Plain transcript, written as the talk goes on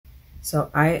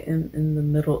So I am in the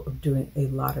middle of doing a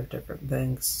lot of different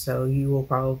things. So you will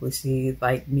probably see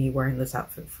like me wearing this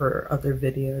outfit for other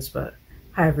videos. But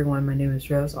hi everyone, my name is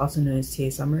Rose, also known as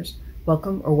TA Summers.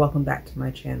 Welcome back to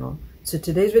my channel. So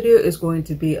today's video is going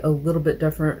to be a little bit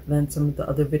different than some of the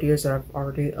other videos that I've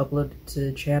already uploaded to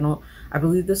the channel. I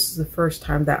believe this is the first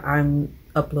time that I'm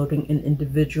uploading an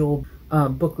individual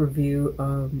book review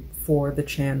for the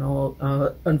channel.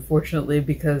 Unfortunately,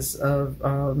 because of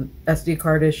SD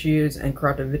card issues and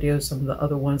corrupted videos, some of the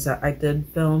other ones that I did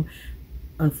film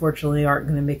unfortunately aren't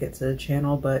going to make it to the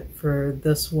channel. But for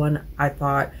this one, I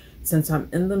thought, since I'm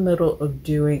in the middle of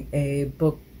doing a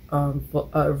book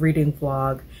reading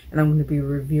vlog, and I'm going to be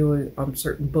reviewing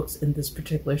certain books in this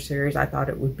particular series, I thought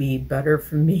it would be better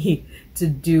for me to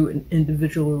do an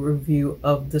individual review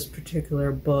of this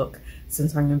particular book,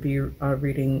 since I'm going to be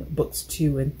reading books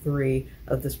 2 and 3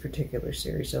 of this particular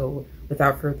series. So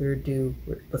without further ado,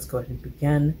 let's go ahead and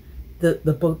begin.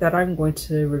 The book that I'm going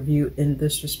to review in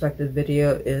this respective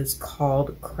video is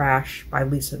called Crash by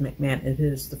Lisa McMann. It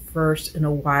is the first in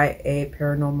a YA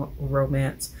paranormal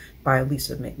romance by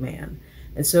Lisa McMann.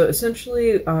 And so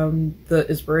essentially the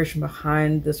inspiration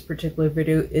behind this particular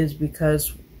video is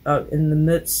because in the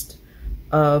midst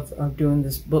of doing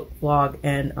this book vlog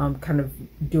and kind of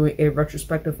doing a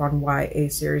retrospective on YA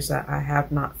series that I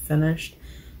have not finished,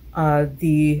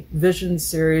 the Visions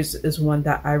series is one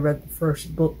that I read the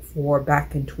first book for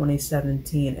back in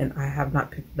 2017, and I have not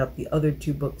picked up the other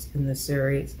 2 books in the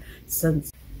series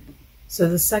since. So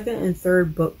the second and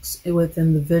third books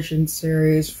within the Visions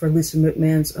series for Lisa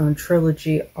McMann's own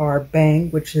trilogy are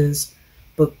Bang, which is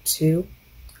book 2.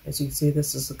 As you can see,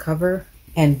 this is the cover,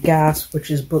 and Gas,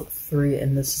 which is book 3,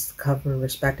 and this is the cover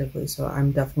respectively. So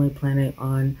I'm definitely planning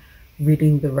on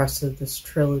reading the rest of this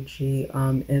trilogy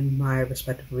in my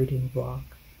respective reading vlog.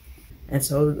 And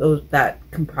so that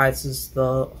comprises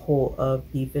the whole of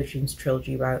the Visions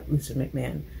Trilogy by Lisa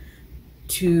McMann.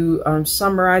 To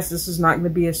summarize, this is not going to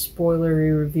be a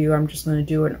spoilery review. I'm just going to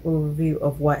do an overview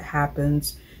of what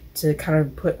happens to kind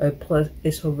of put a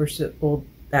placeholder so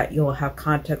that you'll have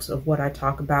context of what I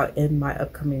talk about in my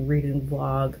upcoming reading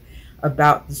vlog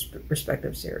about this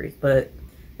respective series. But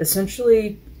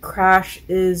essentially, Crash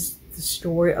is the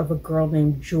story of a girl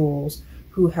named Jules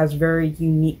who has very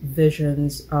unique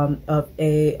visions of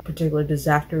a particular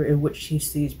disaster in which she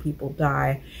sees people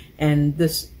die, and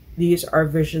these are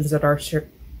visions that are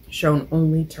shown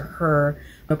only to her.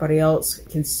 Nobody else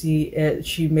can see it.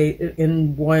 She made it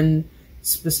in one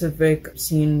specific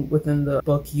scene within the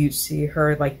book. You see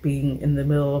her like being in the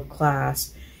middle of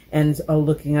class and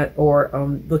looking at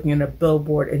a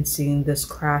billboard and seeing this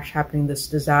crash happening, this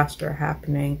disaster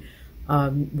happening,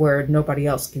 where nobody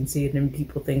else can see it, and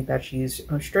people think that she's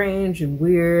strange and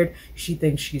weird. She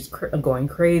thinks she's going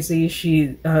crazy.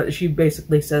 She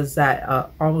basically says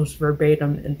that almost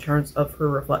verbatim in terms of her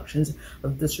reflections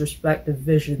of this respective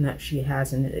vision that she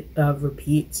has, and it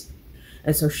repeats.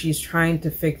 And so she's trying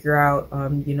to figure out,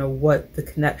 you know, what the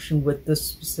connection with this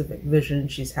specific vision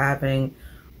she's having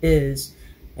is.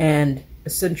 And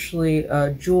essentially,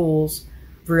 Jules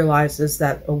realizes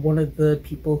that one of the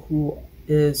people who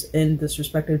is in this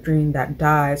respective dream that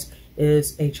dies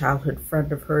is a childhood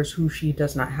friend of hers who she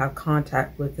does not have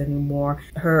contact with anymore.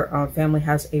 Her family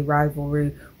has a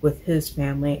rivalry with his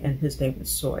family, and his name is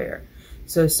Sawyer.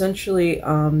 So essentially,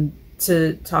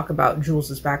 to talk about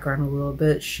Jules's background a little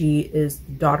bit, she is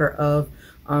the daughter of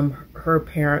her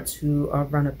parents who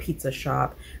run a pizza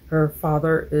shop. Her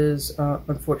father is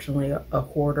unfortunately a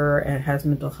hoarder and has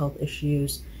mental health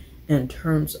issues in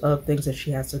terms of things that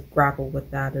she has to grapple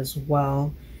with that as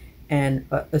well. And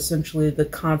essentially the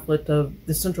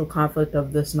central conflict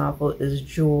of this novel is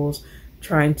Jules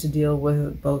trying to deal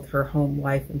with both her home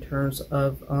life in terms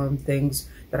of things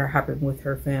that are happening with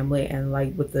her family and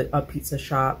like with the pizza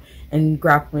shop, and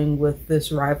grappling with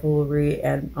this rivalry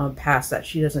and past that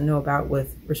she doesn't know about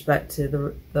with respect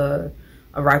to the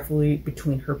rivalry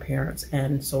between her parents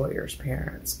and Sawyer's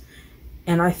parents.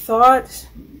 And I thought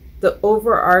the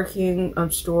overarching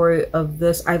story of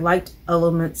this, I liked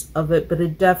elements of it, but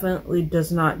it definitely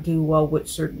does not do well with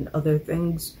certain other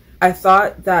things. I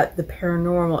thought that the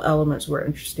paranormal elements were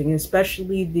interesting,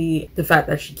 especially the fact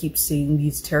that she keeps seeing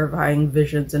these terrifying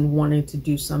visions and wanting to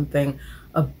do something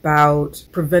about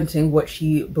preventing what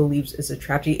she believes is a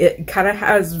tragedy. It kind of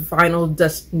has Final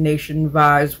Destination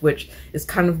vibes, which is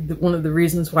kind of one of the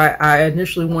reasons why I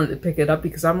initially wanted to pick it up,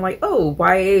 because I'm like, oh,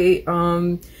 YA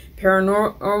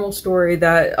paranormal story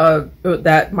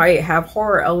that might have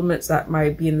horror elements that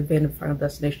might be in the vein of Final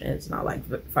Destination. It's not like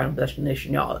Final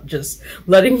Destination, y'all. Just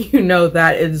letting you know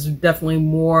that it is definitely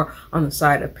more on the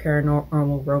side of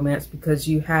paranormal romance, because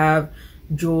you have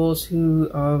Jules, who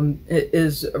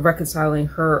is reconciling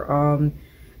her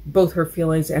both her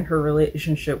feelings and her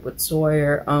relationship with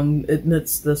Sawyer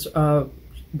amidst this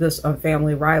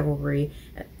family rivalry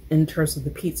in terms of the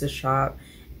pizza shop,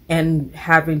 and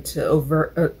having to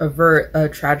avert a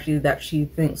tragedy that she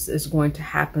thinks is going to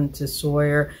happen to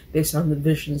Sawyer based on the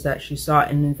visions that she saw,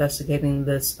 and investigating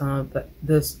these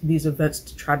events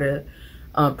to try to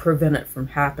prevent it from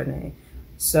happening.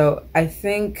 So I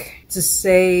think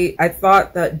I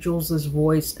thought that Jules's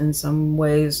voice in some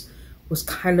ways was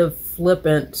kind of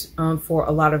flippant for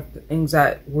a lot of things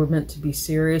that were meant to be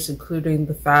serious, including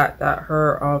the fact that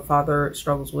her father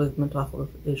struggles with mental health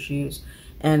issues,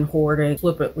 and hoarding,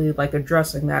 flippantly like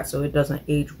addressing that so it doesn't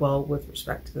age well with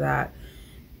respect to that.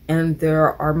 And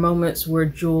there are moments where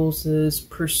Jules's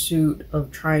pursuit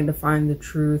of trying to find the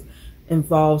truth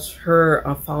involves her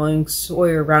following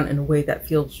Sawyer around in a way that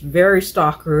feels very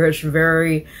stalkerish,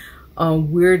 very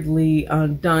weirdly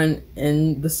done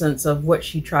in the sense of what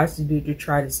she tries to do to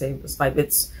try to save his life.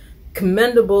 It's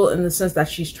commendable in the sense that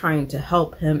she's trying to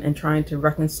help him and trying to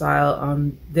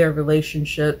reconcile their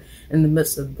relationship in the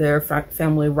midst of their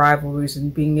family rivalries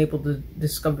and being able to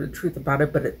discover the truth about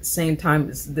it. But at the same time,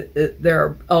 there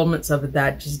are elements of it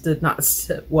that just did not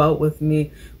sit well with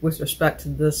me with respect to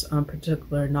this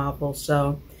particular novel.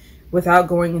 So without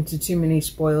going into too many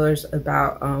spoilers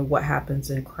about what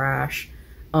happens in Crash,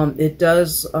 it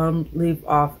does leave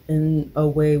off in a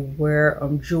way where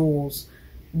Jules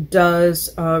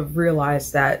does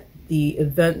realize that the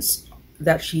events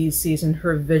that she sees in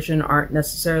her vision aren't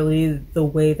necessarily the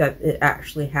way that it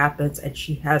actually happens, and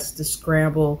she has to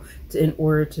scramble in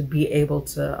order to be able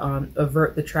to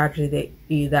avert the tragedy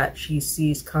that she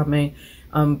sees coming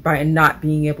by not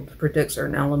being able to predict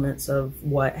certain elements of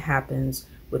what happens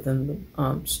within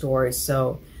the story.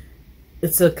 So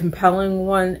it's a compelling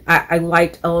one. I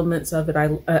liked elements of it.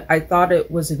 I thought it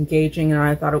was engaging, and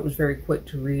I thought it was very quick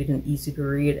to read and easy to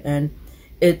read. And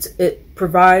it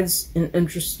provides an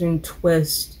interesting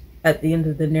twist at the end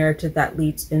of the narrative that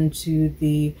leads into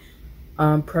the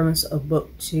premise of book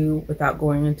 2 without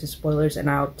going into spoilers. And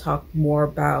I'll talk more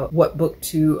about what book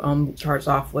 2 starts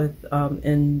off with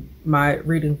in my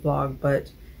reading vlog. But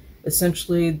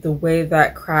essentially, the way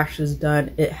that Crash is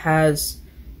done, it has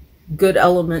good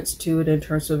elements to it in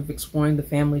terms of exploring the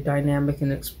family dynamic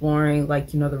and exploring,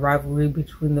 like, you know, the rivalry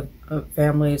between the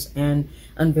families, and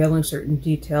unveiling certain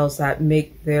details that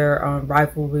make their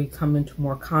rivalry come into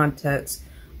more context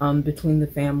between the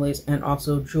families, and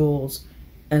also Jules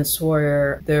and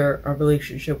Sawyer, their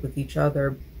relationship with each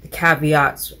other. The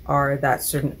caveats are that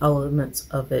certain elements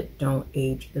of it don't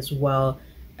age as well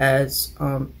as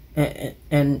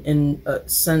and in a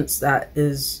sense that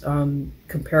is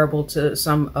comparable to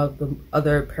some of the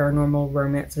other paranormal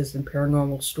romances and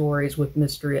paranormal stories with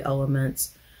mystery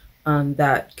elements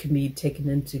that can be taken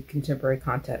into contemporary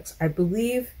context. I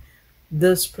believe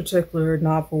this particular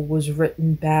novel was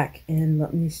written back in,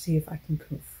 let me see if I can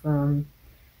confirm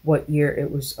what year it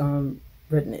was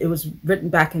written. It was written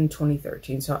back in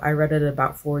 2013, so I read it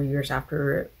about 4 years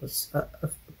after it was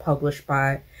published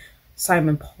by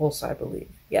Simon Pulse, I believe.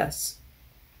 Yes.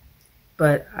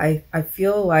 But I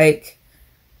feel like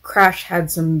Crash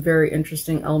had some very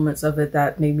interesting elements of it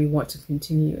that made me want to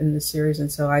continue in the series,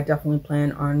 and so I definitely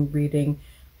plan on reading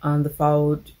the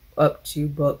followed up 2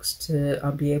 books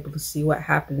to be able to see what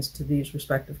happens to these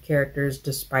respective characters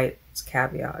despite its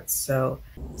caveats. So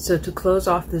to close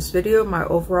off this video, my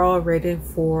overall rating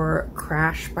for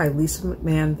Crash by Lisa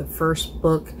McMann, the first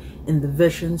book in the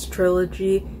Visions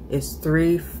Trilogy, is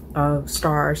 3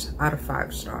 stars out of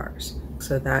 5 stars.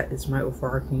 So that is my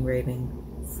overarching rating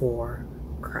for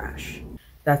Crash.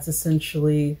 That's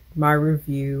essentially my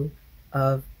review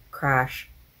of Crash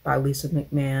by Lisa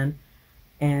McMann,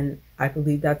 and I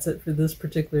believe that's it for this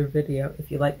particular video.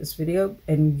 If you like this video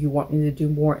and you want me to do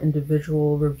more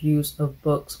individual reviews of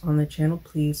books on the channel,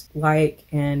 please like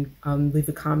and leave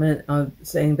a comment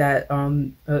saying that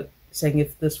saying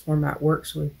if this format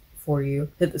works for you.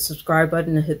 Hit the subscribe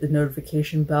button and hit the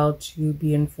notification bell to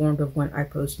be informed of when I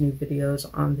post new videos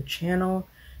on the channel.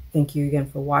 Thank you again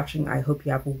for watching. I hope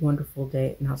you have a wonderful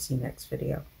day, and I'll see you next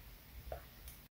video.